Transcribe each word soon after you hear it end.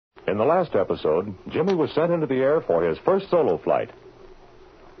In the last episode, Jimmy was sent into the air for his first solo flight.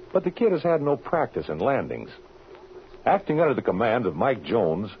 But the kid has had no practice in landings. Acting under the command of Mike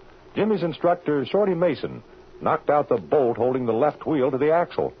Jones, Jimmy's instructor, Shorty Mason, knocked out the bolt holding the left wheel to the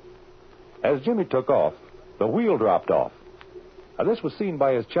axle. As Jimmy took off, the wheel dropped off. Now, this was seen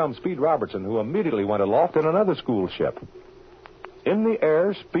by his chum, Speed Robertson, who immediately went aloft in another school ship. In the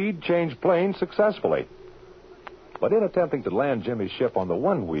air, Speed changed planes successfully. But in attempting to land Jimmy's ship on the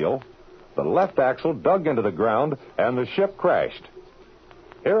one wheel, the left axle dug into the ground and the ship crashed.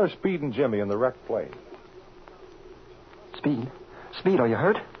 Here are Speed and Jimmy in the wrecked plane. Speed, are you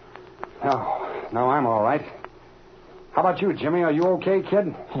hurt? No, I'm all right. How about you, Jimmy? Are you okay,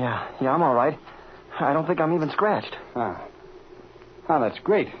 kid? Yeah, I'm all right. I don't think I'm even scratched. That's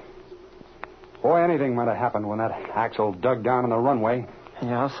great. Boy, anything might have happened when that axle dug down in the runway.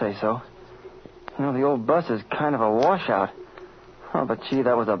 Yeah, I'll say so. You know, the old bus is kind of a washout. Oh, but gee,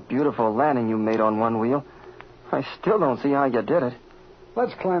 that was a beautiful landing you made on one wheel. I still don't see how you did it.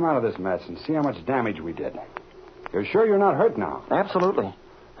 Let's climb out of this mess and see how much damage we did. You're sure you're not hurt now? Absolutely.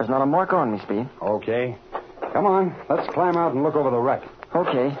 There's not a mark on me, Speed. Okay. Come on, let's climb out and look over the wreck.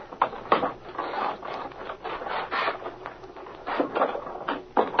 Okay.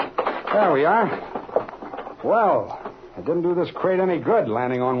 There we are. Well, it didn't do this crate any good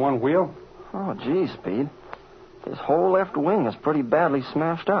landing on one wheel. Oh, gee, Speed. His whole left wing is pretty badly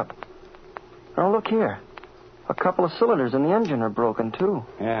smashed up. Oh, look here. A couple of cylinders in the engine are broken, too.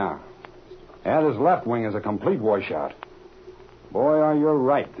 Yeah. And his left wing is a complete washout. Boy, are you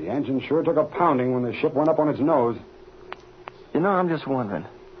right. The engine sure took a pounding when the ship went up on its nose. You know, I'm just wondering,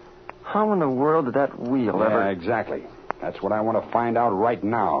 how in the world did that wheel ever... Yeah, exactly. That's what I want to find out right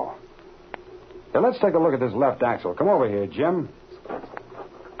now. Now, let's take a look at this left axle. Come over here, Jim.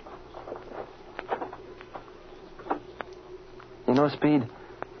 You know, Speed,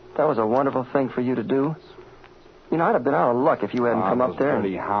 that was a wonderful thing for you to do. You know, I'd have been out of luck if you hadn't come up there.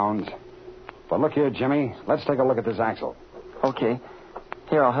 Dirty hounds. But look here, Jimmy. Let's take a look at this axle. Okay.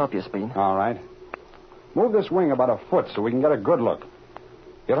 Here, I'll help you, Speed. All right. Move this wing about a foot so we can get a good look.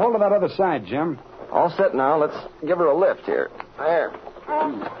 Get hold of that other side, Jim. All set now. Let's give her a lift here. There.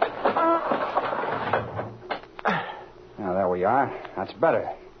 Now, there we are. That's better.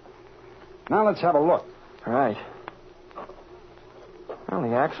 Now let's have a look. Right. Well,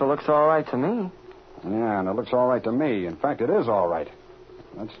 the axle looks all right to me. Yeah, and it looks all right to me. In fact, it is all right.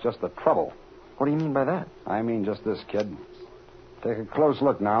 That's just the trouble. What do you mean by that? I mean just this, kid. Take a close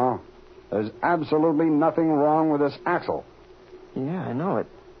look now. There's absolutely nothing wrong with this axle. Yeah, I know it.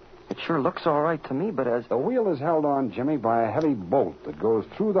 It sure looks all right to me, but as... The wheel is held on, Jimmy, by a heavy bolt that goes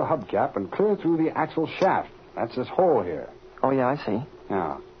through the hubcap and clear through the axle shaft. That's this hole here. Oh, yeah, I see.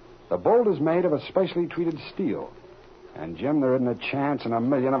 Now, the bolt is made of a specially treated steel. And, Jim, there isn't a chance in a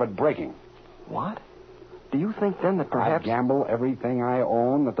million of it breaking. What? Do you think, then, that perhaps... I'd gamble everything I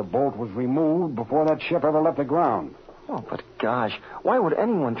own that the bolt was removed before that ship ever left the ground. Oh, but gosh, why would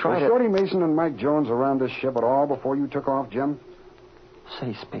anyone try to... Were Shorty Mason and Mike Jones around this ship at all before you took off, Jim?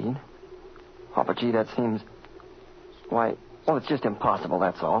 Say, Speed. Oh, but gee, that seems... Why, well, it's just impossible,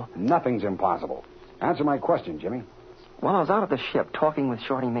 that's all. Nothing's impossible. Answer my question, Jimmy. Well, I was out at the ship talking with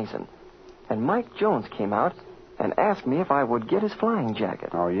Shorty Mason, and Mike Jones came out and asked me if I would get his flying jacket.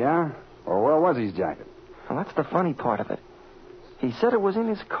 Oh, yeah? Well, where was his jacket? Well, that's the funny part of it. He said it was in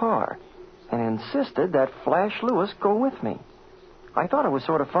his car and insisted that Flash Lewis go with me. I thought it was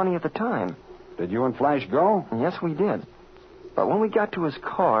sort of funny at the time. Did you and Flash go? Yes, we did. But when we got to his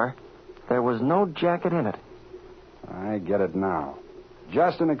car, there was no jacket in it. I get it now.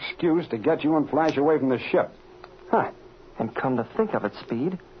 Just an excuse to get you and Flash away from the ship. Huh. And come to think of it,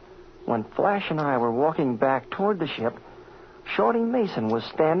 Speed, when Flash and I were walking back toward the ship, Shorty Mason was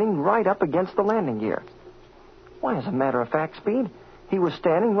standing right up against the landing gear. Why, as a matter of fact, Speed, he was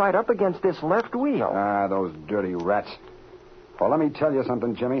standing right up against this left wheel. Ah, those dirty rats. Well, let me tell you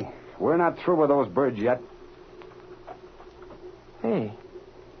something, Jimmy. We're not through with those birds yet. Hey,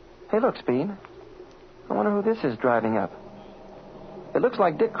 look, Speed. I wonder who this is driving up. It looks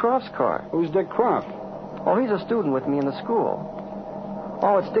like Dick Croft's car. Who's Dick Croft? Oh, he's a student with me in the school.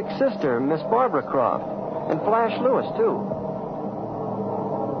 Oh, it's Dick's sister, Miss Barbara Croft. And Flash Lewis, too.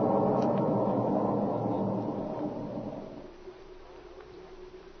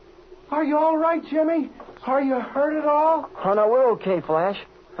 Are you all right, Jimmy? Are you hurt at all? Oh, no, we're okay, Flash.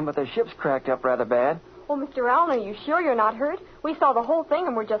 But the ship's cracked up rather bad. Well, Mr. Allen, are you sure you're not hurt? We saw the whole thing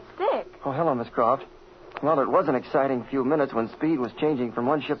and we're just sick. Oh, hello, Miss Croft. Well, it was an exciting few minutes when Speed was changing from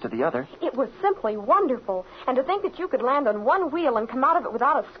one ship to the other. It was simply wonderful. And to think that you could land on one wheel and come out of it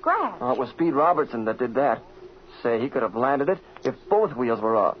without a scratch. Oh, it was Speed Robertson that did that. Say, he could have landed it if both wheels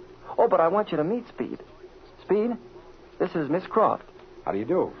were off. Oh, but I want you to meet Speed. Speed, this is Miss Croft. How do you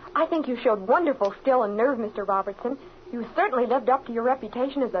do? I think you showed wonderful skill and nerve, Mr. Robertson. You certainly lived up to your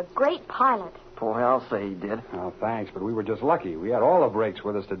reputation as a great pilot. Boy, I'll say he did. Oh, thanks, but we were just lucky. We had all the brakes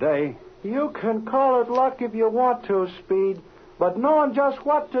with us today. You can call it luck if you want to, Speed, but knowing just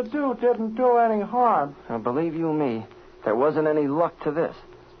what to do didn't do any harm. Now, believe you me, there wasn't any luck to this.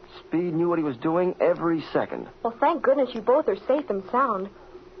 Speed knew what he was doing every second. Well, thank goodness you both are safe and sound.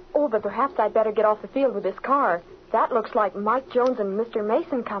 Oh, but perhaps I'd better get off the field with this car. That looks like Mike Jones and Mr.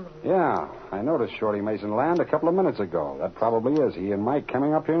 Mason coming. Yeah, I noticed Shorty Mason land a couple of minutes ago. That probably is he and Mike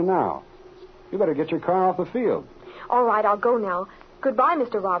coming up here now. You better get your car off the field. All right, I'll go now. Goodbye,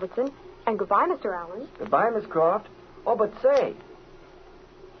 Mr. Robertson. And goodbye, Mr. Allen. Goodbye, Miss Croft. Oh, but say.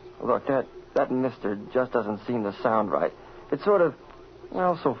 Look, that mister just doesn't seem to sound right. It's sort of,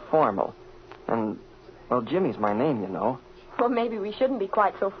 well, so formal. And, well, Jimmy's my name, you know. Well, maybe we shouldn't be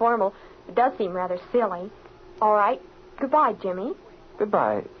quite so formal. It does seem rather silly. All right. Goodbye, Jimmy.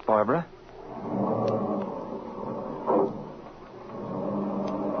 Goodbye, Barbara.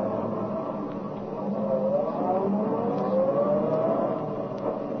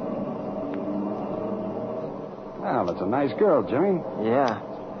 Well, that's a nice girl, Jimmy. Yeah.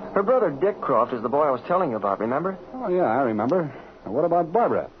 Her brother Dick Croft is the boy I was telling you about, remember? Oh, yeah, I remember. Now, what about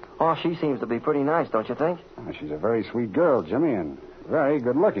Barbara? Oh, she seems to be pretty nice, don't you think? She's a very sweet girl, Jimmy, and very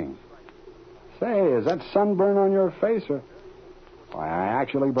good looking. Say, is that sunburn on your face, or... Why, I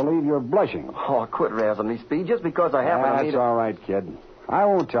actually believe you're blushing. Oh, quit razzing me, Speed, just because I happen to meet That's all right, kid. I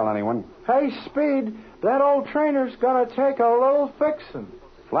won't tell anyone. Hey, Speed, that old trainer's going to take a little fixing.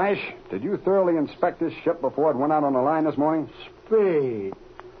 Flash, did you thoroughly inspect this ship before it went out on the line this morning? Speed,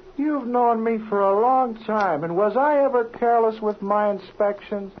 you've known me for a long time, and was I ever careless with my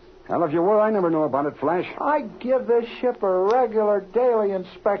inspections? Well, if you were, I never knew about it, Flash. I give this ship a regular daily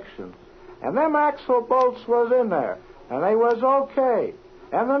inspection. And them axle bolts was in there, and they was okay.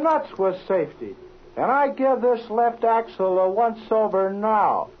 And the nuts was safety. And I give this left axle a once-over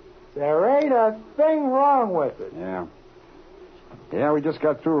now. There ain't a thing wrong with it. Yeah. Yeah, we just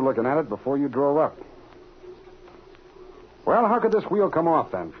got through looking at it before you drove up. Well, how could this wheel come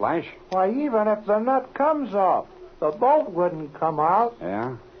off then, Flash? Why, even if the nut comes off, the bolt wouldn't come out.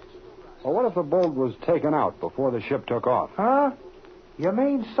 Yeah? Well, what if the bolt was taken out before the ship took off? Huh? You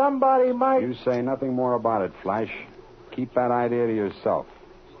mean somebody might... You say nothing more about it, Flash. Keep that idea to yourself.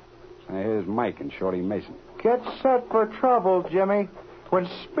 Now, here's Mike and Shorty Mason. Get set for trouble, Jimmy. When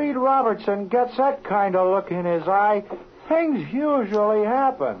Speed Robertson gets that kind of look in his eye, things usually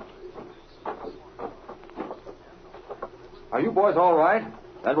happen. Are you boys all right?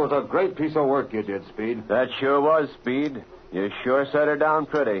 That was a great piece of work you did, Speed. That sure was, Speed. You sure set her down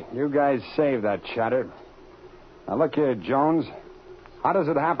pretty. You guys saved that chatter. Now, look here, Jones. How does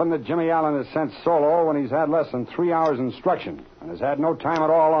it happen that Jimmy Allen is sent solo when he's had less than 3 hours instruction and has had no time at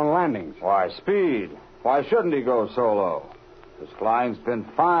all on landings? Why, Speed, why shouldn't he go solo? His flying's been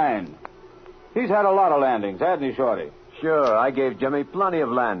fine. He's had a lot of landings, hasn't he, Shorty? Sure, I gave Jimmy plenty of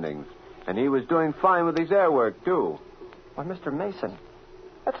landings. And he was doing fine with his air work, too. Why, Mr. Mason,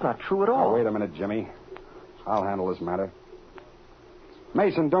 that's not true at all. Oh, wait a minute, Jimmy. I'll handle this matter.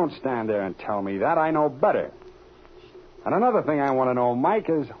 Mason, don't stand there and tell me that. I know better. And another thing I want to know, Mike,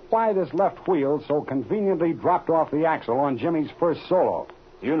 is why this left wheel so conveniently dropped off the axle on Jimmy's first solo.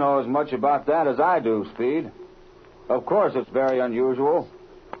 You know as much about that as I do, Speed. Of course, it's very unusual.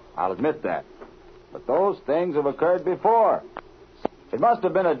 I'll admit that. But those things have occurred before. It must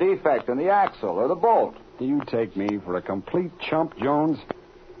have been a defect in the axle or the bolt. Do you take me for a complete chump, Jones?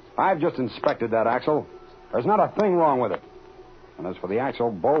 I've just inspected that axle. There's not a thing wrong with it. And as for the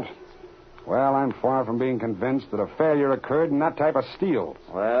axle bolt, well, I'm far from being convinced that a failure occurred in that type of steel.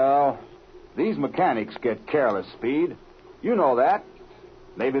 Well, these mechanics get careless, Speed. You know that.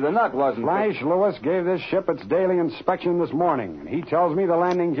 Maybe the nut wasn't... Flash Lewis gave this ship its daily inspection this morning, and he tells me the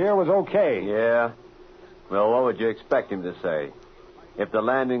landing gear was okay. Yeah? Well, what would you expect him to say? If the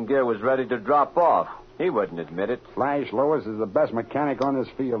landing gear was ready to drop off, he wouldn't admit it. Flash Lewis is the best mechanic on this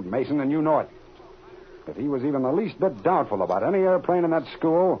field, Mason, and you know it. If he was even the least bit doubtful about any airplane in that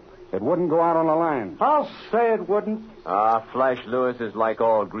school, it wouldn't go out on the line. I'll say it wouldn't. Flash Lewis is like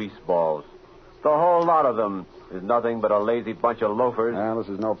all grease balls. The whole lot of them is nothing but a lazy bunch of loafers. Well, this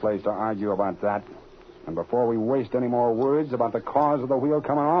is no place to argue about that. And before we waste any more words about the cause of the wheel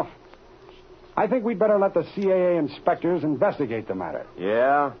coming off, I think we'd better let the CAA inspectors investigate the matter.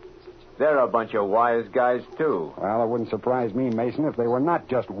 Yeah? They're a bunch of wise guys, too. Well, it wouldn't surprise me, Mason, if they were not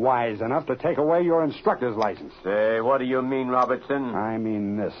just wise enough to take away your instructor's license. Say, what do you mean, Robertson? I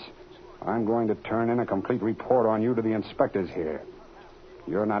mean this. I'm going to turn in a complete report on you to the inspectors here.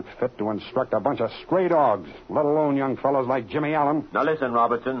 You're not fit to instruct a bunch of stray dogs, let alone young fellows like Jimmy Allen. Now listen,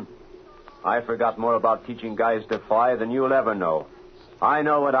 Robertson. I forgot more about teaching guys to fly than you'll ever know. I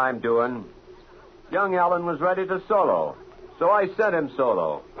know what I'm doing. Young Allen was ready to solo, so I sent him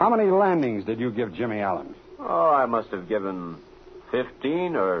solo. How many landings did you give Jimmy Allen? Oh, I must have given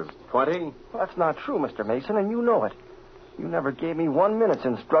 15 or 20. That's not true, Mr. Mason, and you know it. You never gave me 1 minute's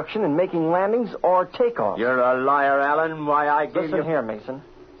instruction in making landings or takeoffs. You're a liar, Allen. Why, I gave Listen you... here, Mason.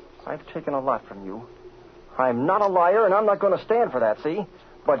 I've taken a lot from you. I'm not a liar, and I'm not going to stand for that, see?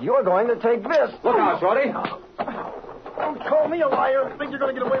 But you're going to take this. Look out, Shorty. Don't call me a liar. Think you're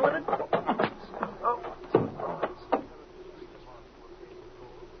going to get away with it?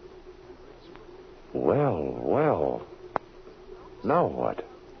 Well. Now what?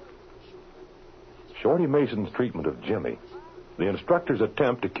 Shorty Mason's treatment of Jimmy, the instructor's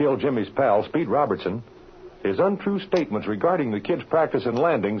attempt to kill Jimmy's pal, Speed Robertson, his untrue statements regarding the kid's practice and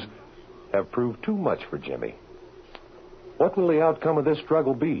landings have proved too much for Jimmy. What will the outcome of this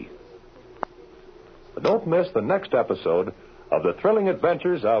struggle be? But don't miss the next episode of The Thrilling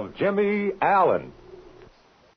Adventures of Jimmy Allen.